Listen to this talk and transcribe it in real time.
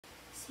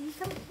See,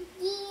 come.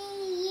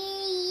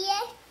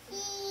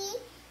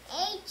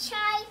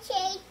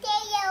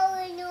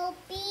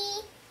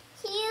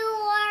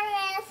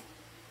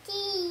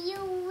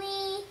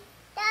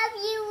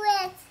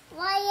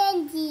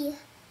 H-I-K-K-L-N-O-P-Q-R-S-T-U-V-W-X-Y-and-Z.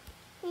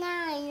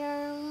 Now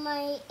you're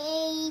my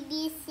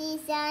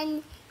ABCs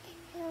and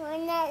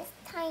next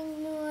time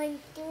you want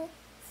to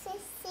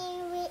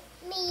sing with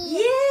me.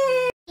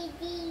 Yay!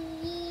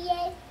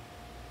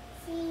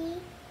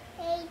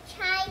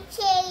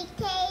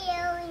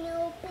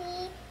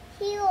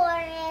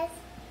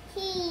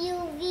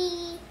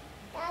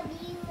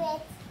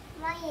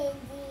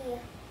 H-I-K-K-L-N-O-P-Q-R-S-T-U-V-W-X-Y-and-Z.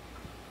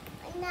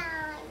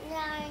 Now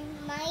learn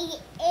my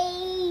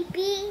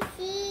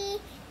ABC.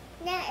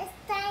 Next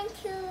time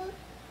to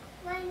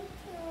want to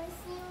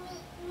sing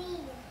with me.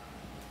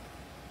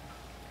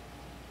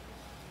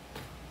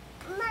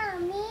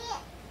 Mommy.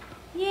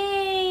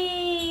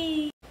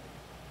 Yay!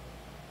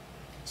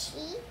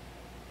 See?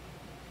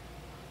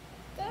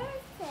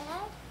 There's a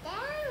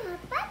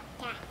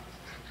bucket.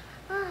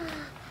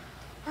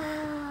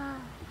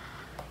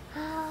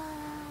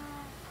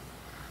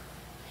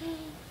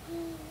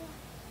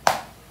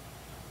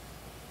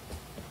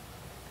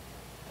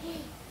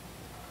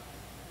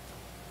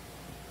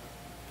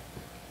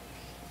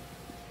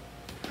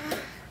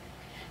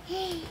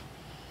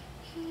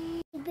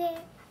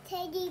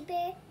 Teddy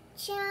bear,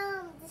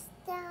 jump the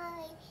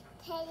sky.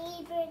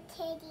 Teddy bear,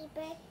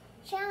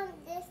 jump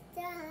the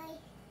sky.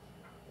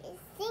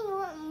 Sing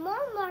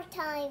one more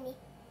time.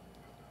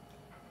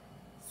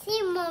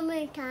 Sing one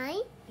more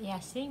time. Yeah,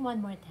 sing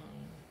one more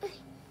time.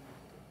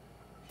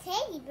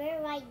 Teddy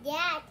bear like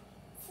that.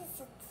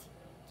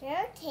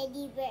 Your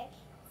teddy bear.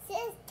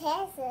 Sis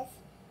Texas.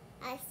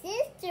 A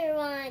sister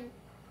one.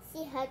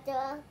 She had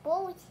a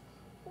boat.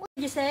 What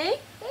did you say?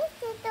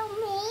 Listen to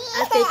me.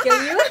 I'll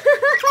tickle you.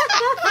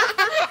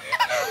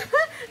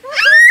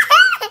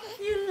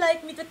 You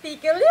like me to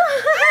tickle you?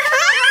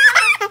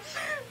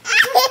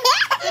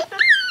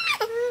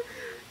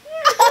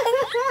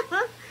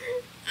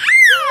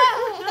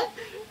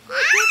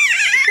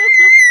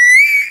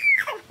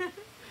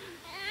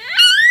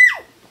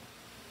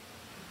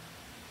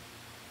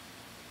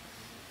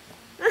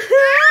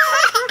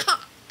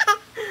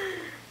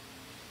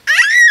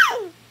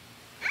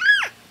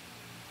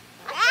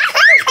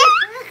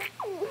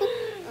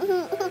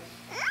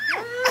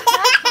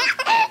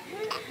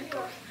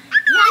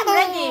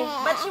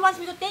 But she wants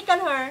me to tickle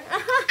her.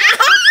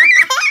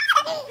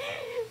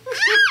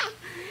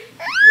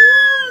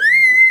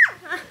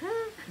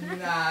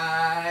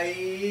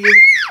 Nice.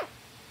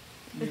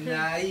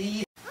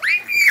 Nice.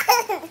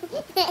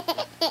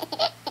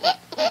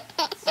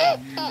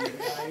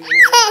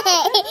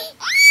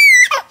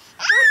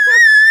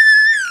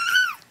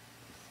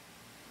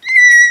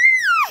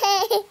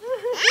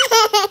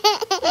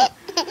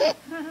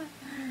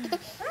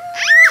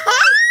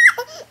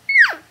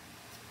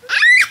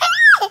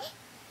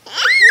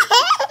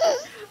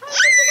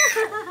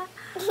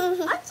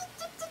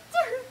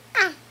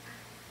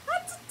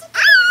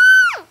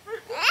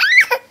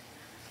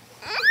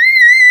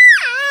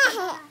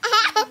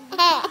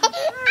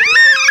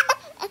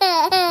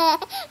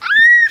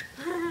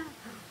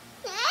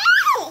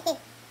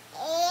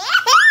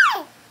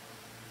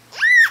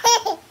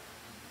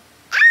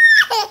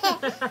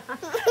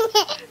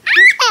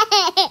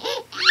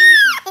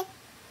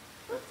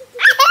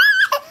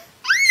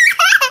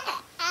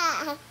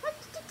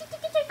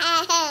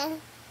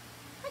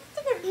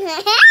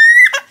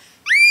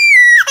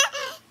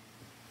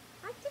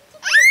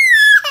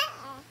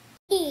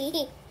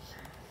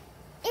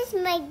 It's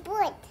my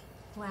boot.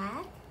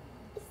 What?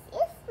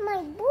 It's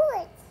my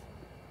boot.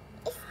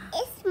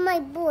 It's my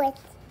boot.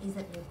 Is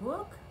that your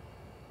book?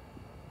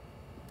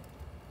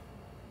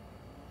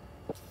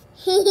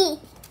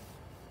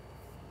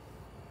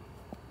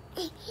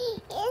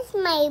 It's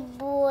my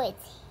boot.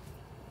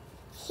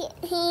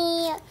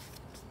 Here.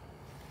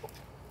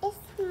 It's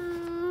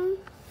the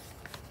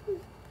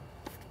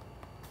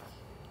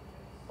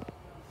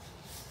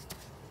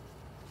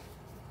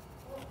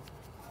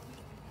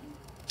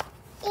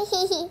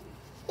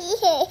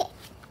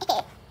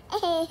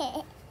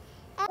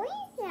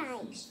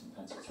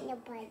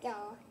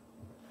bottle.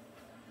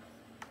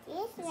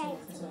 It's like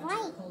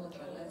white.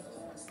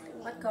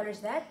 What color is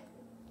that?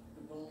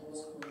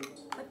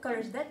 What color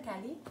is that,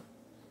 Callie?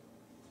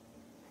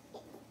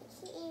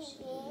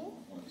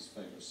 One of his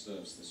favourite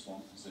serves, this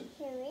one, is it?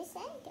 Here is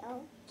it.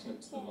 Oh.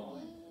 Clip to the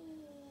line.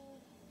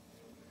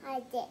 I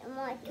get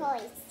more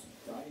toys.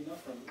 I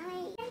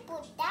can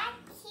put that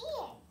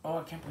here. Oh,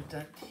 I can put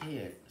that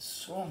here.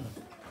 Song.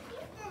 You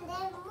can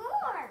get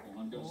more.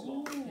 One goes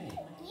long.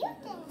 You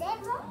can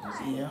get more.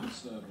 Yeah.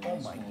 Oh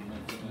my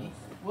goodness.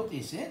 What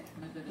is it?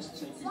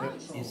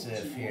 It's a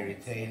fairy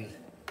tale.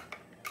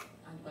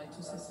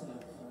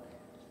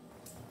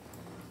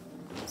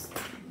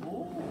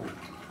 Oh.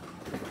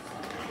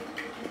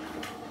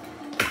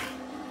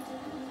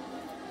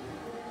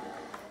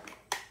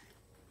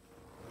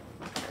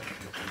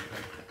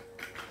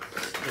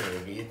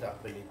 Stirring it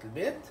up a little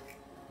bit.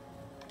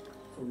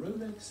 For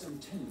Rolex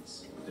and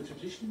tennis, the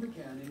tradition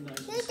began in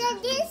Look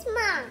at this,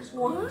 Mom.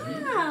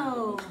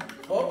 Wow!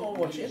 Oh,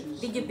 watch it.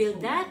 Did you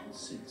build that?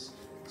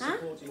 Huh?